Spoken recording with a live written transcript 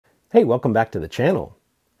Hey, welcome back to the channel.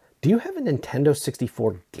 Do you have a Nintendo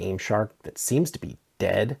 64 Gameshark that seems to be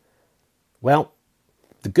dead? Well,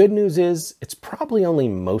 the good news is it's probably only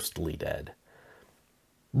mostly dead.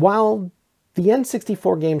 While the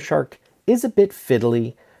N64 Gameshark is a bit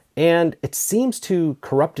fiddly and it seems to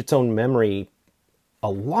corrupt its own memory a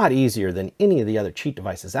lot easier than any of the other cheat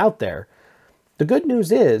devices out there, the good news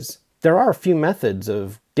is there are a few methods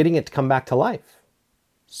of getting it to come back to life.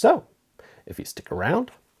 So, if you stick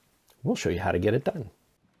around, we'll show you how to get it done.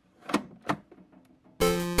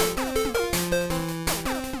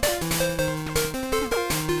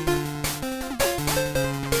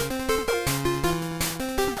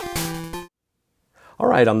 All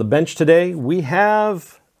right, on the bench today, we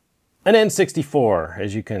have an N64,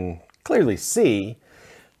 as you can clearly see,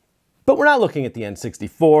 but we're not looking at the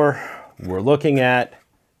N64, we're looking at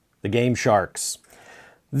the Gamesharks.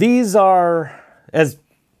 These are, as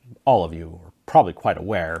all of you are probably quite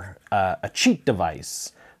aware, a cheat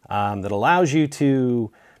device that allows you to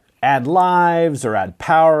add lives or add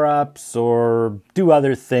power-ups or do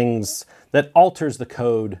other things that alters the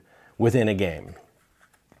code within a game.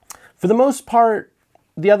 For the most part,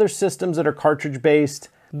 the other systems that are cartridge-based,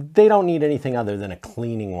 they don't need anything other than a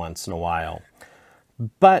cleaning once in a while.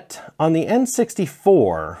 But on the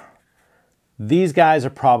N64, these guys are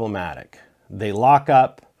problematic. They lock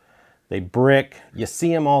up, they brick, you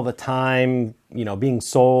see them all the time, you know, being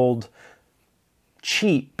sold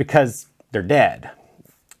cheap because they're dead.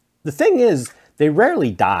 The thing is, they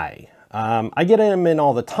rarely die. I get them in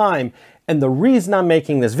all the time, and the reason I'm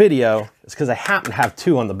making this video is because I happen to have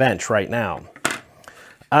two on the bench right now.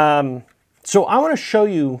 So I want to show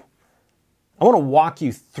you, I want to walk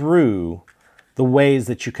you through the ways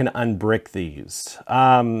that you can unbrick these.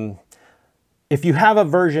 If you have a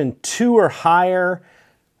version 2 or higher,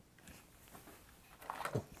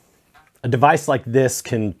 a device like this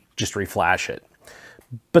can just reflash it.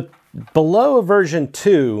 But below a version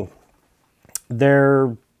 2,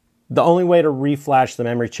 the only way to reflash the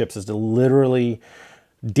memory chips is to literally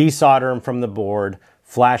desolder them from the board,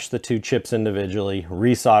 flash the two chips individually,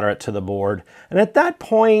 resolder it to the board. And at that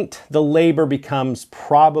point, the labor becomes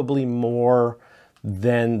probably more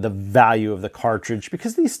than the value of the cartridge,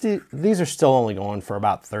 because these are still only going for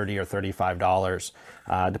about $30 or $35,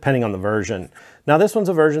 depending on the version. Now this one's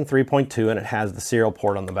a version 3.2 and it has the serial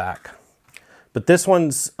port on the back. But this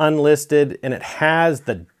one's unlisted and it has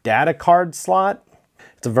the data card slot.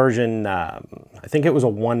 It's a version, I think it was a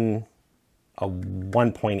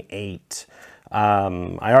 1.8. I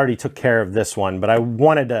already took care of this one, but I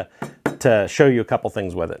wanted to show you a couple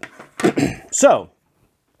things with it. So,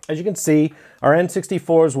 as you can see, our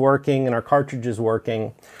N64 is working and our cartridge is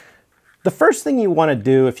working. The first thing you want to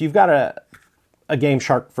do, if you've got a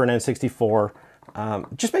Gameshark for an N64,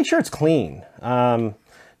 just make sure it's clean. A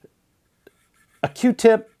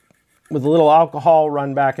Q-tip with a little alcohol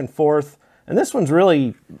run back and forth, and this one's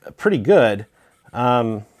really pretty good.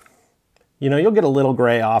 You know, you'll get a little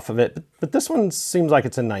gray off of it, but this one seems like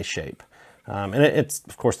it's in nice shape. And it's,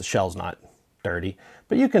 of course, the shell's not dirty,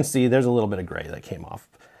 but you can see there's a little bit of gray that came off.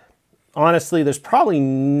 Honestly, there's probably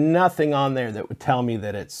nothing on there that would tell me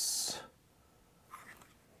that it's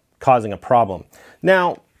causing a problem.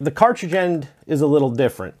 Now, the cartridge end is a little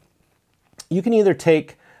different. You can either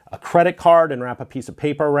take a credit card and wrap a piece of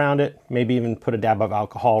paper around it, maybe even put a dab of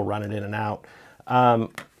alcohol, run it in and out.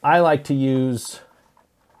 I like to use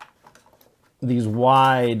these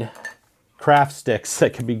wide craft sticks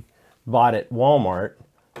that can be bought at Walmart.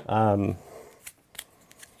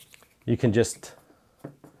 You can just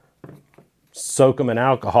soak them in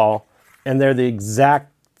alcohol, and they're the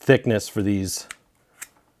exact thickness for these.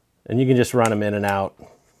 And you can just run them in and out,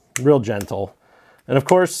 real gentle. And of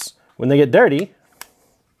course, when they get dirty,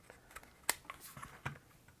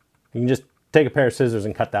 you can just take a pair of scissors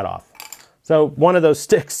and cut that off. So one of those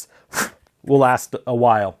sticks will last a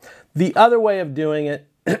while. The other way of doing it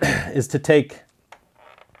is to take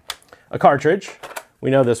a cartridge.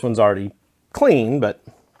 We know this one's already clean, but...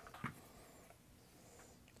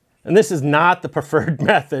 And this is not the preferred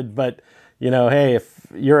method, but, you know, hey, if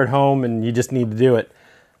you're at home and you just need to do it,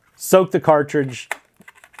 soak the cartridge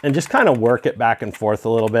and just kind of work it back and forth a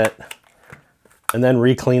little bit, and then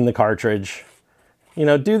re-clean the cartridge. You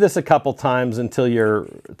know, do this a couple times until your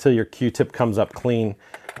Q-tip comes up clean.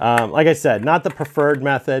 Like I said, not the preferred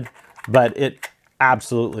method, but it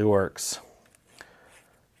absolutely works.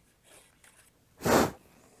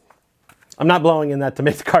 I'm not blowing in that to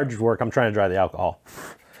make the cartridge work. I'm trying to dry the alcohol.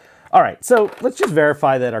 All right, so let's just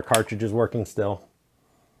verify that our cartridge is working still.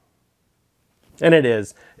 And it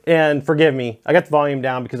is. And forgive me, I got the volume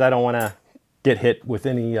down because I don't want to get hit with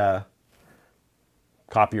any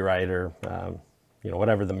copyright or, you know,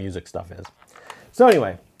 whatever the music stuff is. So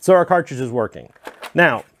anyway, so our cartridge is working.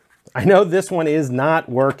 Now, I know this one is not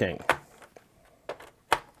working.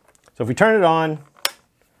 So if we turn it on,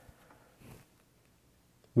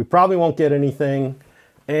 we probably won't get anything.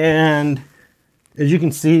 And as you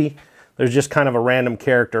can see, there's just kind of a random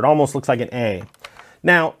character. It almost looks like an A.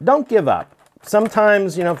 Now, don't give up.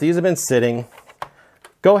 Sometimes, you know, if these have been sitting,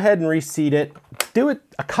 go ahead and reseat it. Do it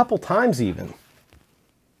a couple times even.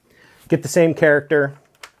 Get the same character.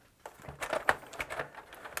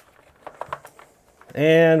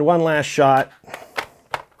 And one last shot.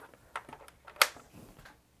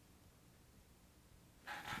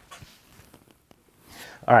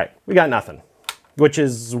 All right, we got nothing, which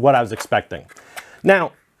is what I was expecting.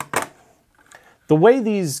 Now, the way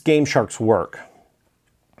these Gamesharks work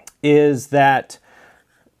is that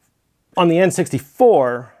on the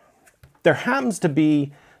N64, there happens to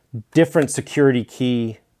be different security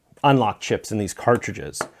key unlock chips in these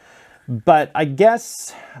cartridges. But I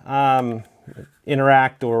guess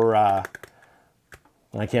Interact or I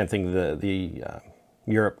can't think of the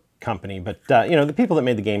Europe company, but you know, the people that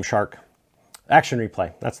made the Gameshark, Action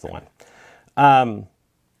Replay, that's the one.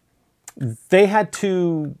 They had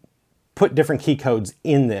to put different key codes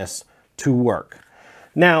in this to work.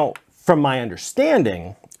 Now, from my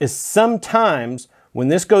understanding, is sometimes when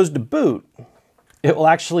this goes to boot, it will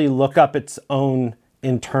actually look up its own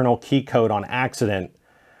internal key code on accident.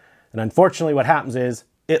 And unfortunately, what happens is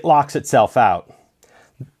it locks itself out.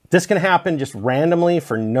 This can happen just randomly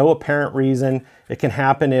for no apparent reason. It can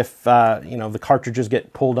happen if you know, the cartridges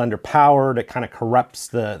get pulled under powered. It kind of corrupts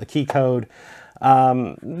the key code.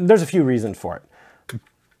 There's a few reasons for it.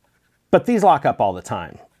 But these lock up all the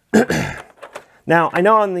time. Now, I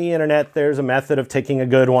know on the internet there's a method of taking a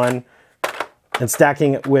good one and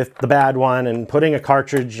stacking it with the bad one and putting a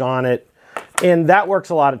cartridge on it, and that works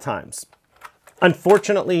a lot of times.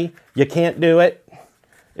 Unfortunately, you can't do it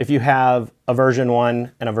if you have a version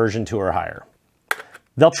 1 and a version 2 or higher.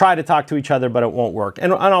 They'll try to talk to each other, but it won't work,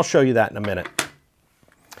 and I'll show you that in a minute.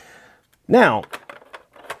 Now,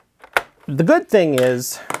 the good thing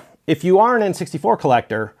is, if you are an N64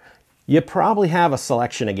 collector, you probably have a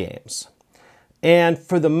selection of games. And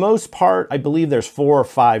for the most part, I believe there's 4 or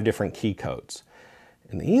 5 different key codes.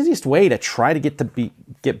 And the easiest way to try to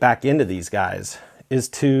get back into these guys is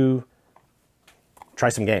to try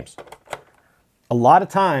some games. A lot of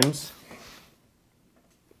times,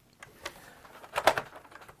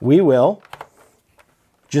 we will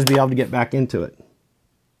just be able to get back into it.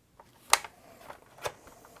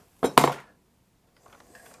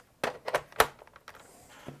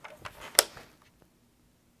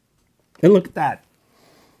 And look at that.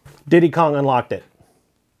 Diddy Kong unlocked it.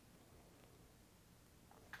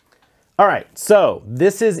 All right, so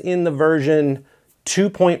this is in the version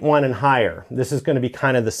 2.1 and higher. This is going to be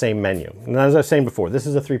kind of the same menu. And as I was saying before, this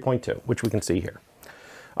is a 3.2, which we can see here.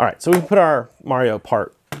 All right, so we can put our Mario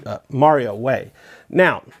away.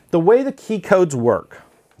 Now, the way the key codes work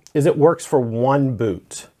is it works for one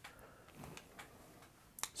boot.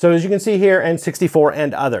 So as you can see here, N64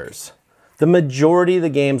 and others, the majority of the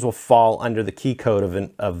games will fall under the key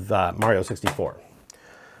code of Mario 64.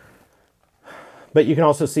 But you can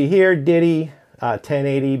also see here, Diddy,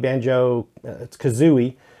 1080, Banjo, it's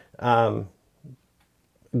Kazooie,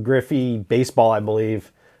 Griffey, Baseball, I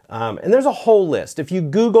believe. And there's a whole list. If you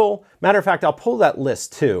Google, matter of fact, I'll pull that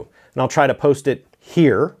list too, and I'll try to post it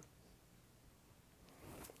here.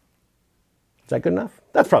 Is that good enough?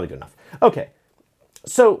 That's probably good enough. Okay,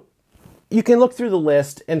 so you can look through the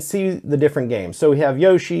list and see the different games. So we have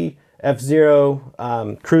Yoshi,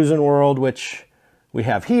 F-Zero, Cruisin' World, which we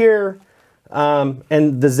have here,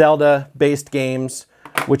 and the Zelda-based games,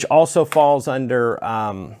 which also falls under,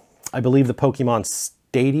 I believe, the Pokemon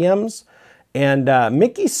Stadiums. And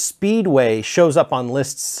Mickey Speedway shows up on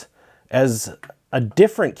lists as a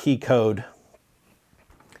different key code,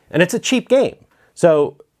 and it's a cheap game.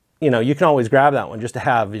 So, you know, you can always grab that one just to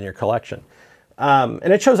have in your collection.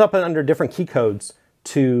 And it shows up under different key codes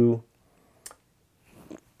to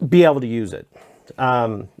be able to use it.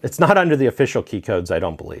 It's not under the official key codes, I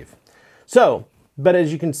don't believe. So, but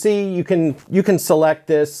as you can see, you can select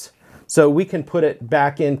this. So we can put it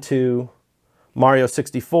back into Mario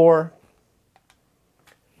 64.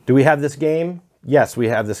 Do we have this game? Yes, we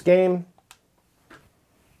have this game.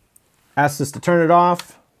 Ask us to turn it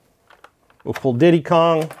off. We'll pull Diddy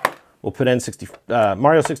Kong. We'll put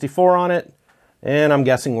Mario 64 on it. And I'm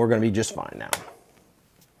guessing we're going to be just fine now.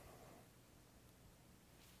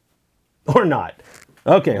 Or not.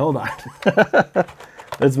 Okay, hold on.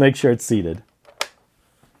 Let's make sure it's seated.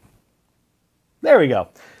 There we go.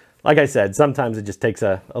 like I said, sometimes it just takes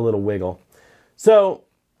a little wiggle. So,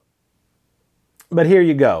 but here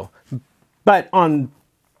you go. But on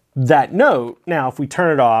that note, now if we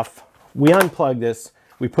turn it off, we unplug this,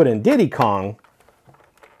 we put in Diddy Kong,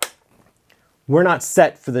 we're not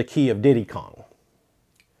set for the key of Diddy Kong.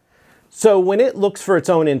 So when it looks for its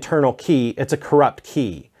own internal key, it's a corrupt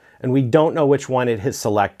key, and we don't know which one it has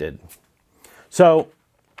selected. So,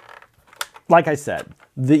 like I said,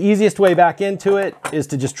 the easiest way back into it is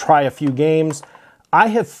to just try a few games. I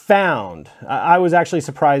have found, I was actually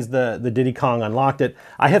surprised the Diddy Kong unlocked it.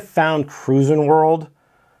 I have found Cruisin' World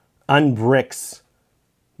unbricks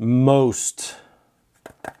most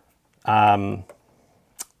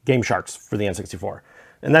Gamesharks for the N64.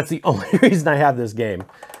 And that's the only reason I have this game.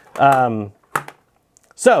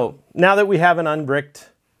 So now that we have an unbricked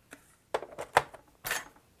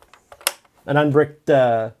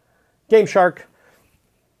Gameshark,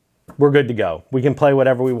 we're good to go. We can play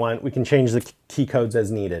whatever we want. We can change the key codes as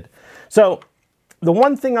needed. So the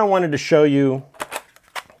one thing I wanted to show you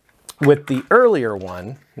with the earlier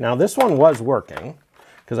one, now this one was working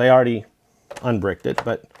because I already unbricked it,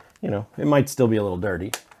 but you know, it might still be a little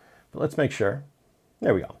dirty. But let's make sure.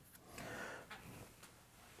 There we go.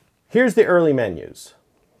 Here's the early menus.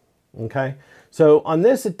 Okay, so on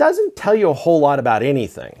this, it doesn't tell you a whole lot about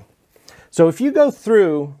anything. So if you go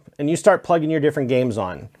through and you start plugging your different games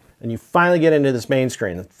on, and you finally get into this main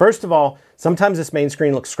screen, first of all, sometimes this main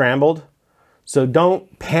screen looks scrambled, so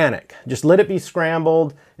don't panic. Just let it be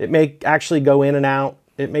scrambled. It may actually go in and out.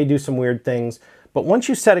 It may do some weird things. But once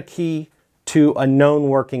you set a key to a known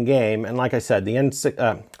working game, and like I said,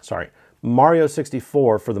 the Mario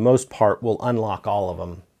 64, for the most part, will unlock all of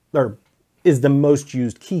them, or is the most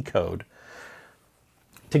used key code.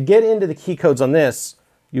 To get into the key codes on this,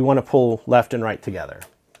 you want to pull left and right together.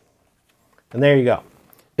 And there you go.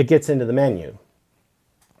 It gets into the menu.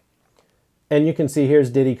 And you can see here's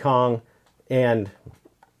Diddy Kong, and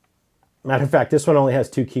matter of fact, this one only has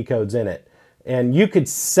 2 key codes in it. And you could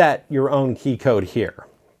set your own key code here.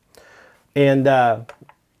 And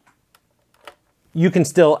you can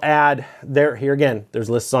still add here again, there's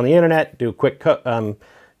lists on the internet, do a quick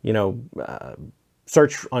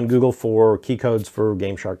search on Google for key codes for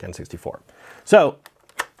Gameshark N64. So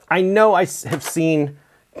I know I have seen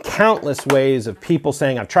countless ways of people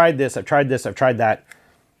saying, I've tried this, I've tried this, I've tried that.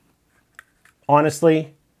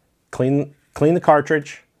 Honestly, clean the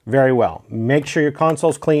cartridge very well. Make sure your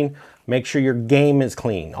console's clean. Make sure your game is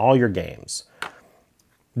clean, all your games.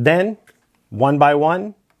 Then, one by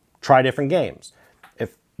one, try different games.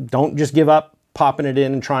 Don't just give up popping it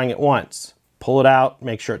in and trying it once. Pull it out,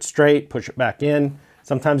 make sure it's straight, push it back in.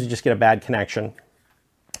 Sometimes you just get a bad connection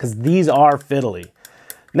because these are fiddly.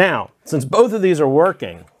 Now, since both of these are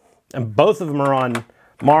working and both of them are on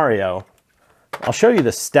Mario, I'll show you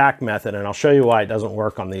the stack method and I'll show you why it doesn't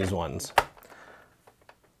work on these ones.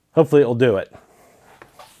 Hopefully it will do it.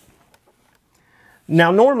 Now,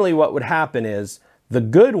 normally what would happen is the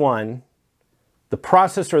good one, the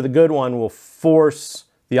processor of the good one will force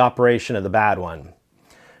the operation of the bad one.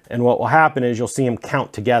 And what will happen is you'll see them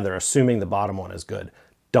count together, assuming the bottom one is good.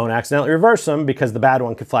 Don't accidentally reverse them because the bad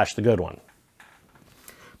one could flash the good one.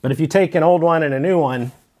 But if you take an old one and a new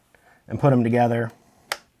one and put them together,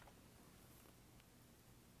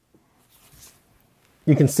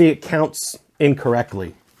 you can see it counts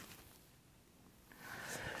incorrectly.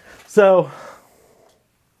 So,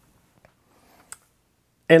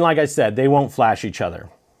 and like I said, they won't flash each other.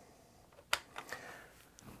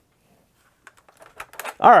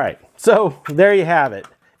 All right, so there you have it.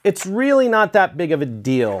 It's really not that big of a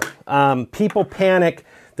deal. People panic.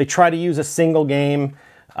 They try to use a single game.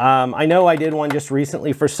 I know I did one just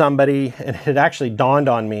recently for somebody, and it actually dawned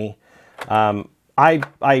on me.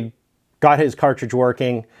 I got his cartridge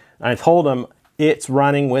working, and I told him it's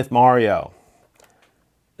running with Mario.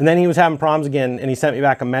 And then he was having problems again, and he sent me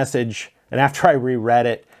back a message, and after I reread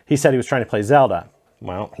it, he said he was trying to play Zelda.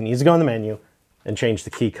 Well, he needs to go in the menu and change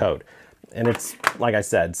the key code. And it's, like I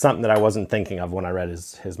said, something that I wasn't thinking of when I read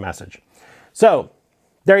his message. So,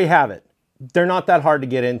 there you have it. They're not that hard to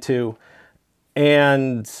get into,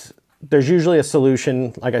 and there's usually a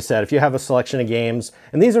solution. Like I said, if you have a selection of games,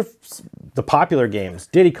 and these are the popular games,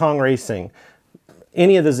 Diddy Kong Racing,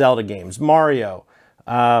 any of the Zelda games, Mario,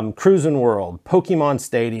 Cruisin' World, Pokemon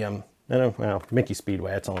Stadium, and well, Mickey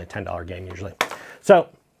Speedway, that's only a $10 game usually. So,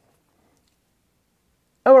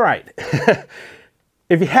 all right.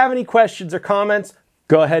 If you have any questions or comments,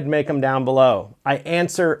 go ahead and make them down below. I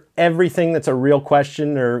answer everything that's a real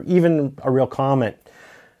question or even a real comment.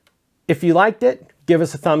 If you liked it, give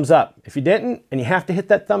us a thumbs up. If you didn't, and you have to hit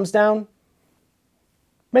that thumbs down,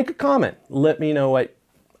 make a comment. Let me know what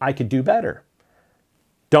I could do better.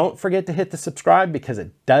 Don't forget to hit the subscribe because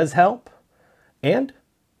it does help. And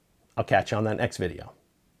I'll catch you on that next video.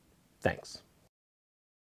 Thanks.